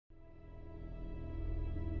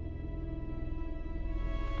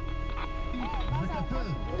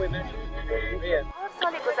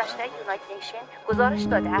سال گذشته یونایتد نیشن گزارش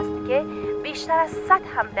داده است که بیشتر از 100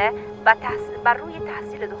 حمله بر روی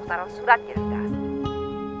تحصیل دختران صورت گرفته است.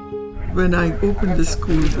 When I opened the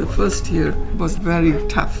school, the first year was very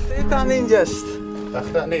tough. اینجاست.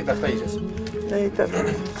 نه اینجاست.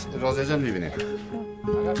 رازجان می‌بینید.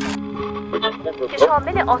 که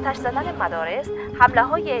شامل آتش زدن مدارس،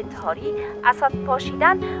 حمله‌های انتحاری، اسد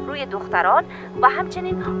پاشیدن روی دختران و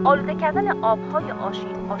همچنین آلوده کردن آب‌های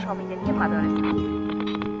آشامیدنی مدارس.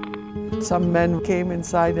 Some men came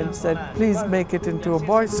inside and said, please make it into a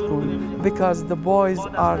boys' school because the boys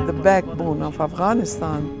are the backbone of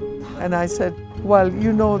Afghanistan. And I said, well,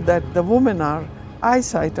 you know that the women are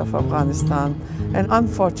eyesight of Afghanistan and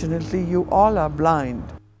unfortunately you all are blind.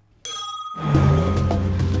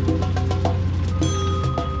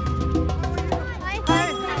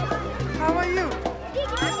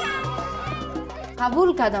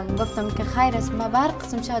 قبول کردم گفتم که خیر است ما بر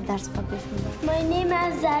قسم شاید درس خواب پیش میبرم. My name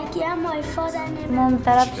is Zakia, my father name. مام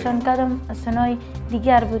طرفشان کردم سنای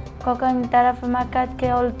دیگر بود. کاکا این طرف ما کرد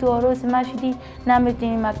که حال تو عروس ما شدی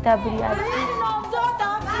نمیتونی مکتب بری.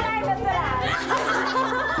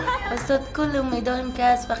 استاد کل امیدوارم که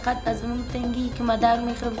از فقط از اون تنگی که مادر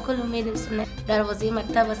میخرم کل امیدم سنه دروازه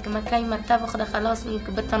مکتب است که مکای مکتب خدا خلاص می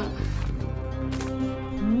که بتم.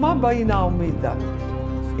 ما با این امید دارم.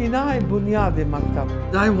 اینای بنیاد مکتب.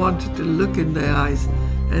 I wanted to look in their eyes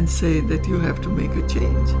and say that you have to make a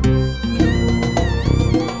change.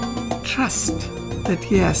 Trust that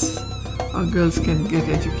yes, our girls can get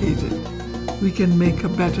educated. We can make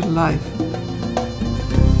a better life